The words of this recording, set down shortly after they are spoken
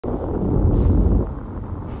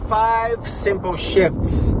5 simple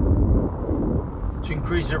shifts to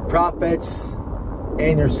increase your profits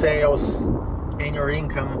and your sales and your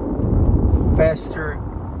income faster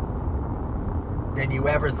than you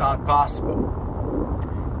ever thought possible.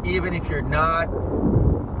 Even if you're not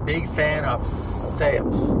a big fan of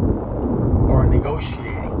sales or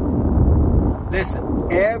negotiating. Listen,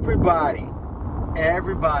 everybody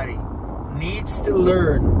needs to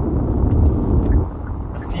learn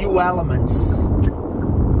a few elements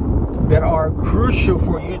that are crucial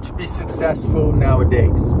for you to be successful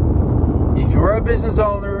nowadays. If you're a business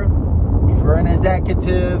owner, if you're an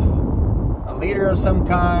executive, a leader of some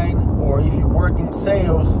kind, or if you work in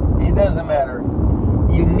sales, it doesn't matter.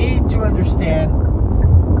 You need to understand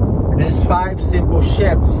these 5 simple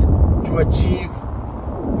shifts to achieve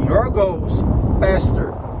your goals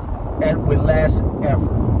faster and with less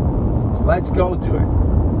effort. So let's go to it.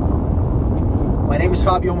 My name is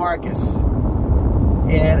Fabio Marques,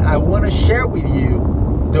 and I want to share with you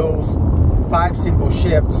those 5 simple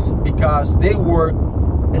shifts because they were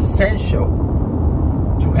essential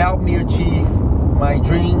to help me achieve my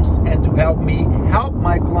dreams and to help me help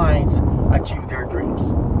my clients achieve their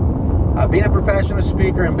dreams. I've been a professional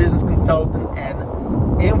speaker and business consultant and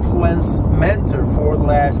influence mentor for the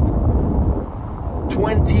last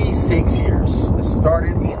 26 years. I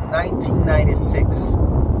started in 1996,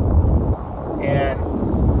 and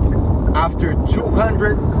after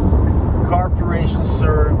 200 corporations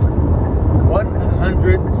served,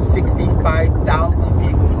 165,000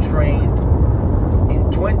 people trained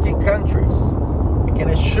in 20 countries, I can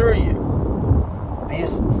assure you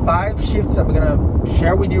these 5 shifts I'm gonna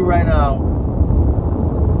share with you right now,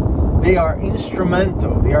 they are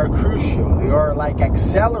instrumental, they are crucial, they are like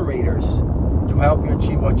accelerators to help you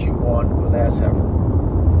achieve what you want with less effort.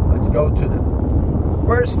 Let's go to them.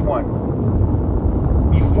 First one,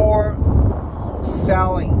 before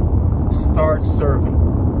selling, start serving.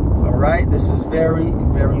 All right, this is very,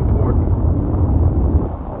 very important.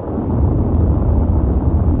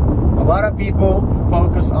 A lot of people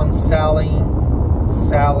focus on selling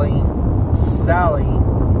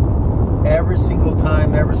every single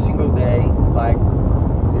time, every single day, like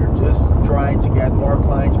they're just trying to get more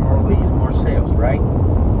clients, more leads, more sales, right?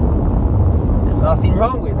 There's nothing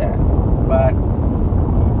wrong with that, but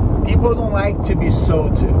people don't like to be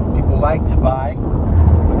sold to. People like to buy,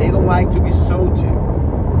 but they don't like to be sold to.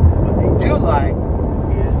 What they do like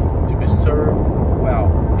is to be served well.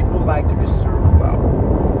 People like to be served well.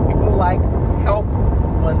 People like help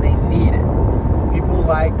when they need it. People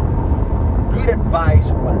like good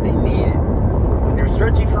advice when they need it. When they're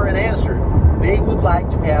searching for an answer, they would like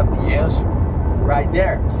to have the answer right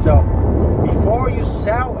there. So before you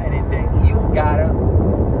sell anything, you gotta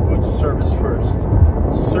put service first.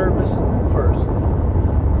 Service first.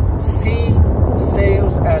 See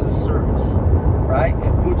sales as a service, right?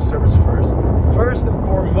 And put service first. First and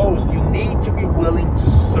foremost, you need to be willing to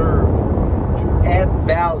serve, to add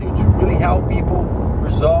value, to really help people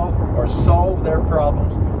resolve or solve their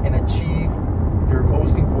problems and achieve their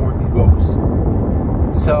most important goals.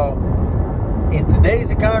 So in today's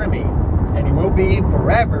economy, and it will be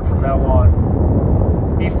forever from now on,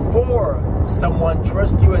 before someone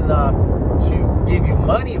trusts you enough to give you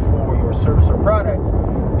money for your service or products,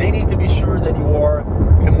 they need to be sure that you are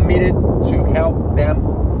committed to help them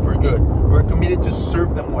for good. We're committed to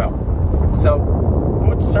serve them well. So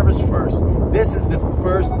put service first. This is the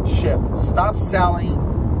first shift. Stop selling,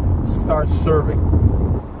 start serving.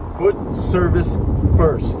 Put service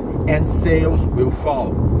first and sales will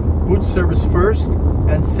follow. Put service first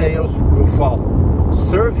and sales will follow.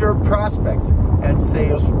 Serve your prospects and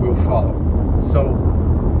sales will follow. So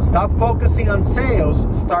stop focusing on sales,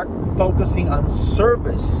 start focusing on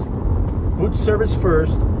service. Put service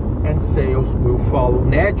first and sales will follow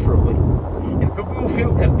naturally. And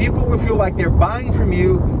people will feel like they're buying from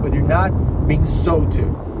you, but they're not being sold to.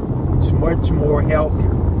 It's much more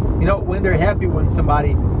healthier. You know, when they're happy when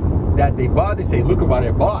somebody that they bought, they say, look at what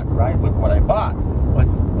I bought, right? Look what I bought.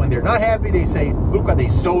 When they're not happy, they say, look what they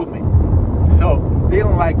sold me. So they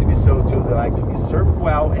don't like to be sold to, they like to be served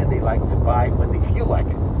well, and they like to buy when they feel like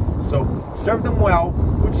it. So serve them well,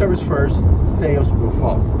 put service first, sales will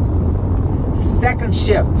follow. Second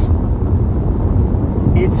shift,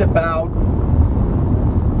 it's about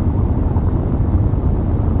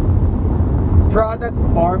product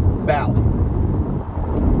or value.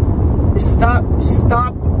 Stop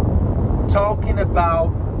talking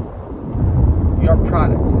about your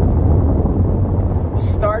products.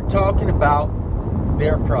 Start talking about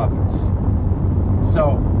their profits.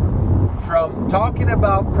 So from talking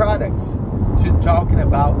about products to talking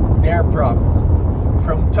about their profits.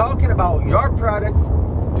 From talking about your products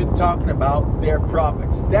to talking about their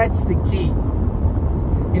profits. That's the key.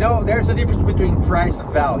 You know, there's a difference between price and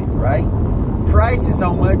value, right? Price is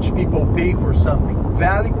how much people pay for something.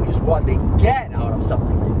 Value is what they get out of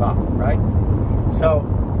something they bought, right? So,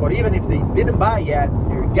 or even if they didn't buy yet,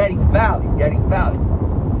 they're getting value,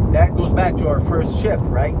 That goes back to our first shift,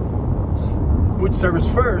 right? Put service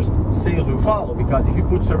first, sales will follow. Because if you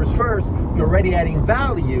put service first, you're already adding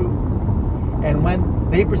value. And when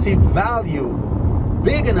they perceive value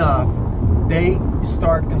big enough, they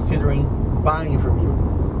start considering buying from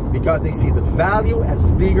you, because they see the value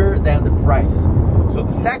as bigger than the price. So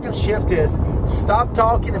the second shift is stop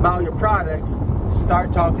talking about your products,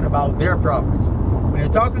 start talking about their profits. When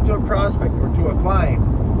you're talking to a prospect or to a client,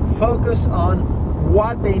 focus on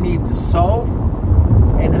what they need to solve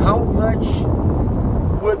and how much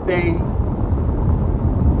would they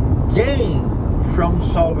gain from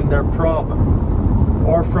solving their problem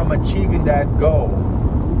or from achieving that goal.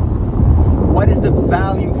 What is the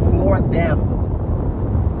value for them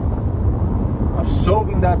of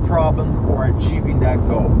solving that problem or achieving that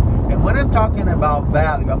goal? And when I'm talking about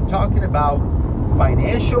value, I'm talking about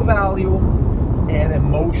financial value and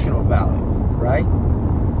emotional value, right?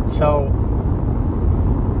 So,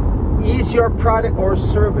 is your product or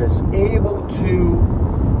service able to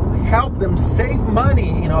help them save money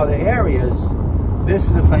in other areas? This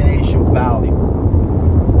is a financial value.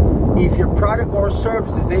 If your product or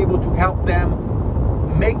service is able to help them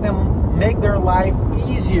make their life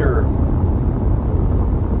easier,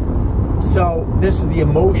 so this is the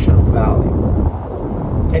emotional value.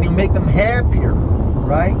 Can you make them happier,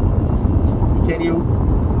 right? Can you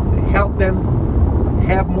help them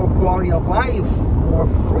have more quality of life, more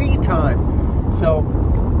free time? So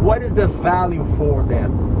what is the value for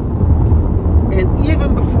them? And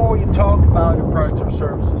even before you talk about your products or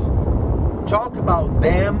services, talk about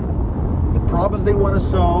them, the problems they want to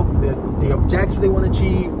solve, the objectives they want to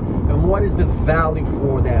achieve, and what is the value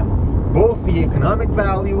for them. Both the economic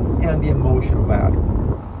value and the emotional value.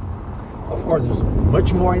 Of course, there's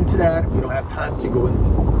much more into that. We don't have time to go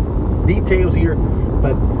into details here,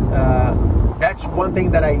 but that's one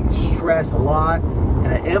thing that I stress a lot and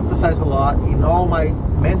I emphasize a lot in all my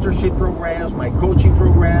mentorship programs, my coaching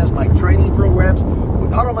programs, my training programs,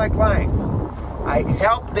 with all of my clients. I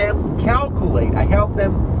help them calculate, I help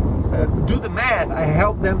them do the math, I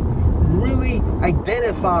help them really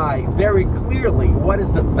identify very clearly what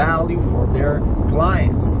is the value for their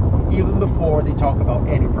clients, even before they talk about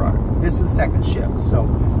any product. This is the second shift. So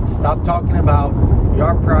stop talking about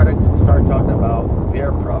your products and start talking about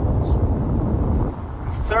their profits.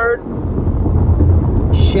 The third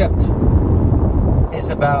shift is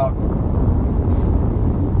about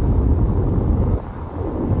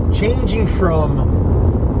changing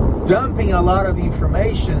from dumping a lot of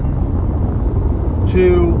information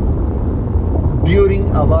to building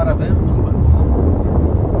a lot of influence.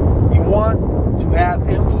 You want to have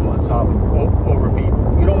influence over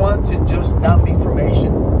people. You don't want to just dump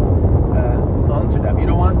information onto them. You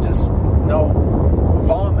don't want to just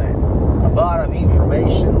vomit a lot of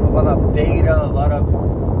information, a lot of data, a lot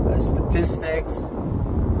of statistics.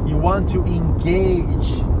 You want to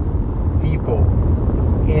engage people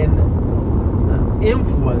in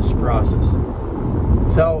influence process.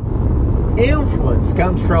 So influence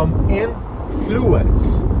comes from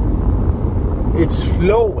influence. It's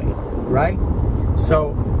flowing, right?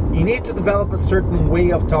 So you need to develop a certain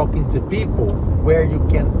way of talking to people where you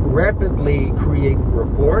can rapidly create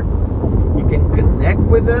rapport, you can connect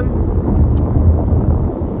with them,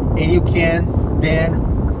 and you can then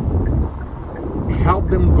help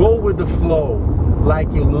them go with the flow,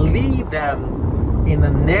 like you lead them in a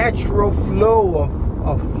natural flow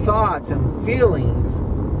of thoughts and feelings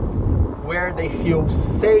where they feel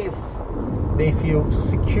safe, they feel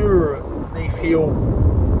secure, they feel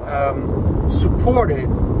supported,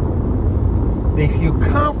 they feel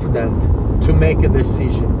confident to make a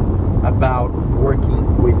decision about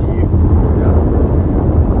working with you or not.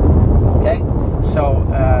 Okay? So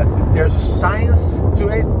there's a science to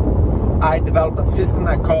it. I developed a system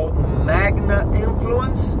I call Magna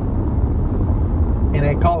Influence. And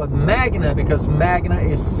I call it Magna because Magna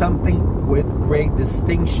is something with great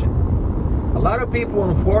distinction. A lot of people,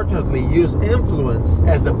 unfortunately, use influence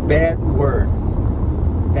as a bad word,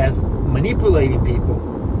 as manipulating people.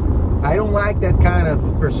 I don't like that kind of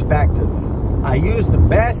perspective. I use the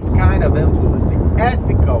best kind of influence, the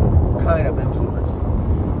ethical kind of influence.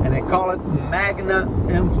 And I call it Magna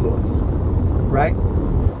Influence, right?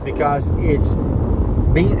 Because it's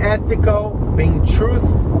being ethical, being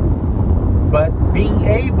truth, but being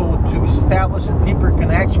able to establish a deeper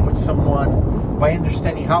connection with someone by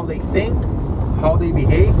understanding how they think, how they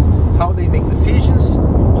behave, how they make decisions,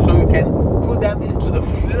 so you can put them into the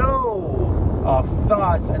flow of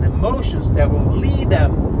thoughts and emotions that will lead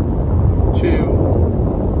them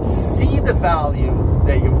to see the value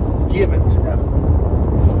that you've given to them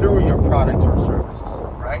through your products or services,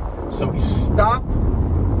 right? So you stop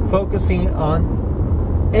focusing on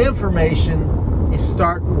information, you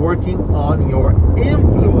start working on your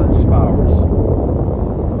influence powers.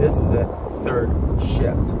 This is the third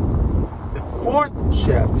shift. The fourth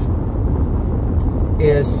shift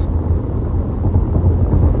is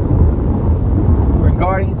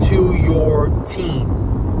regarding to your team,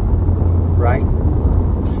 right?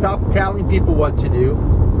 Stop telling people what to do.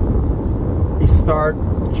 You start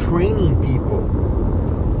training people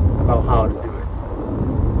about how to do it.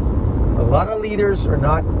 A lot of leaders are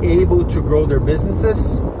not able to grow their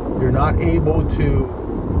businesses. They're not able to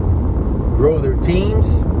grow their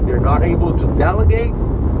teams. They're not able to delegate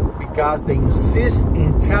because they insist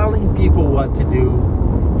in telling people what to do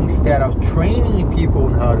instead of training people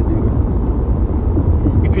on how to do it.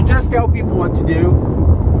 If you just tell people what to do,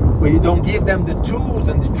 but you don't give them the tools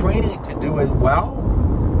and the training to do it well,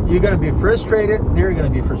 you're going to be frustrated. They're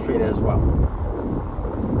going to be frustrated as well.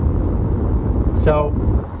 So,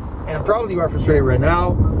 and probably you are frustrated right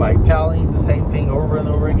now by telling the same thing over and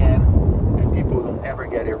over again, and people don't ever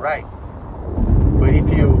get it right. But if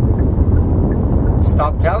you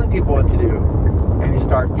stop telling people what to do and you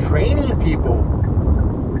start training people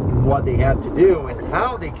in what they have to do and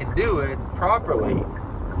how they can do it properly,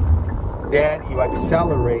 then you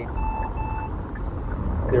accelerate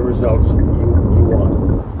the results you want.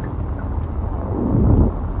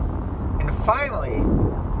 And finally,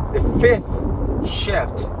 the fifth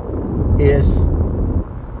shift is,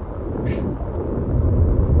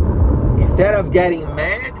 instead of getting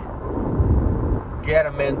mad, get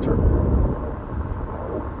a mentor.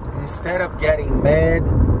 Instead of getting mad,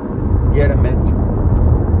 get a mentor.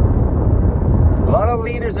 A lot of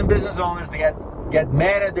leaders and business owners, they get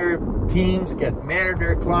mad at their teams, get mad at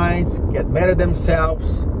their clients, get mad at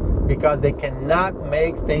themselves because they cannot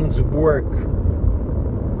make things work.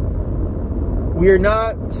 We're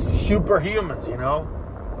not superhumans, you know.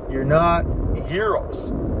 You're not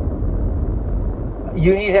heroes.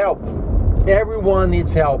 You need help. Everyone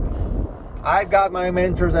needs help. I've got my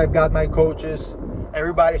mentors, I've got my coaches.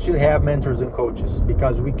 Everybody should have mentors and coaches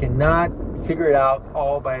because we cannot figure it out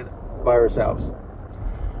all by ourselves.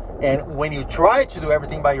 And when you try to do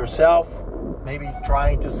everything by yourself, maybe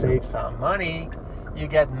trying to save some money, you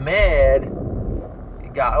get mad, you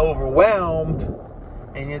got overwhelmed,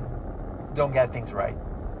 and you don't get things right.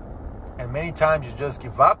 And many times you just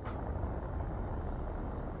give up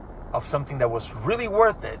of something that was really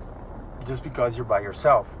worth it just because you're by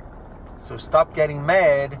yourself. So stop getting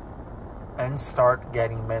mad and start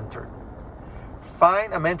getting mentored.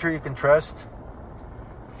 Find a mentor you can trust.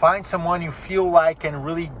 Find someone you feel like can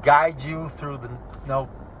really guide you through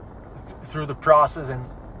through the process and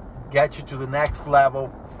get you to the next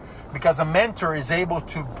level. Because a mentor is able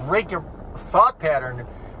to break your thought pattern.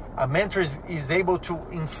 A mentor is able to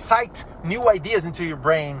incite new ideas into your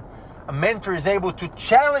brain. A mentor is able to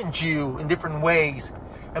challenge you in different ways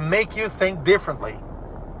and make you think differently.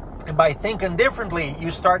 And by thinking differently,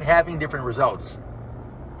 you start having different results.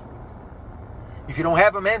 If you don't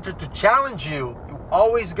have a mentor to challenge you, you're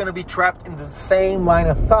always going to be trapped in the same line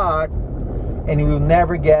of thought and you will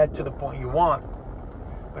never get to the point you want.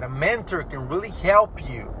 But a mentor can really help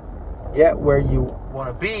you get where you want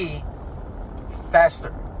to be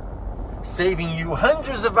faster, saving you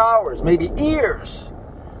hundreds of hours, maybe years,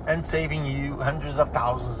 and saving you hundreds of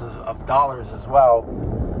thousands of dollars as well.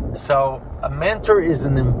 So a mentor is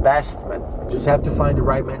an investment. You just have to find the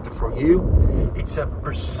right mentor for you. It's a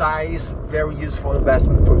precise, very useful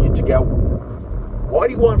investment for you to get what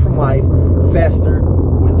you want from life faster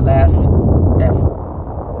with less effort.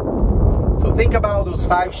 So think about those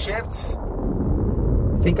 5 shifts.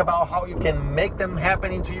 Think about how you can make them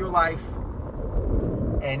happen into your life.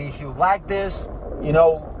 And if you like this,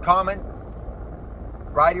 comment,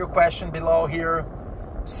 write your question below here.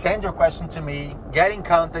 Send your question to me. Get in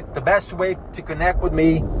contact. The best way to connect with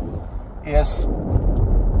me is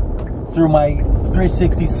through my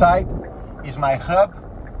 360 site, is my hub.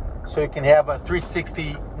 So you can have a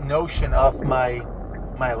 360 notion of my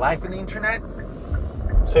life on the internet.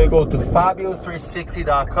 So you go to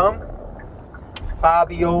Fabio360.com.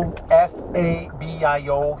 Fabio,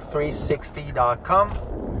 Fabio 360.com.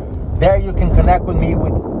 There you can connect with me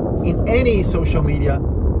in any social media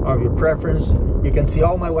of your preference. You can see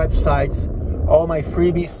all my websites, all my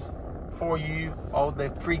freebies for you, all the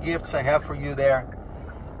free gifts I have for you there.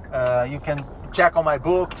 You can check on my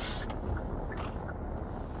books,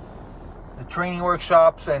 training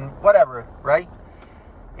workshops and whatever, right?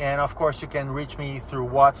 And of course, you can reach me through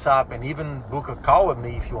WhatsApp and even book a call with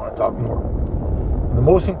me if you want to talk more. The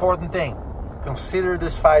most important thing, consider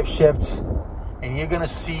these 5 shifts and you're going to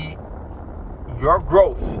see your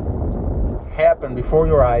growth happen before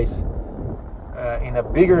your eyes in a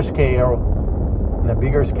bigger scale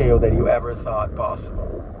than you ever thought possible.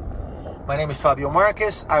 My name is Fabio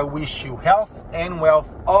Marques. I wish you health and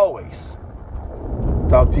wealth always.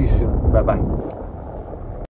 Talk to you soon. Bye-bye.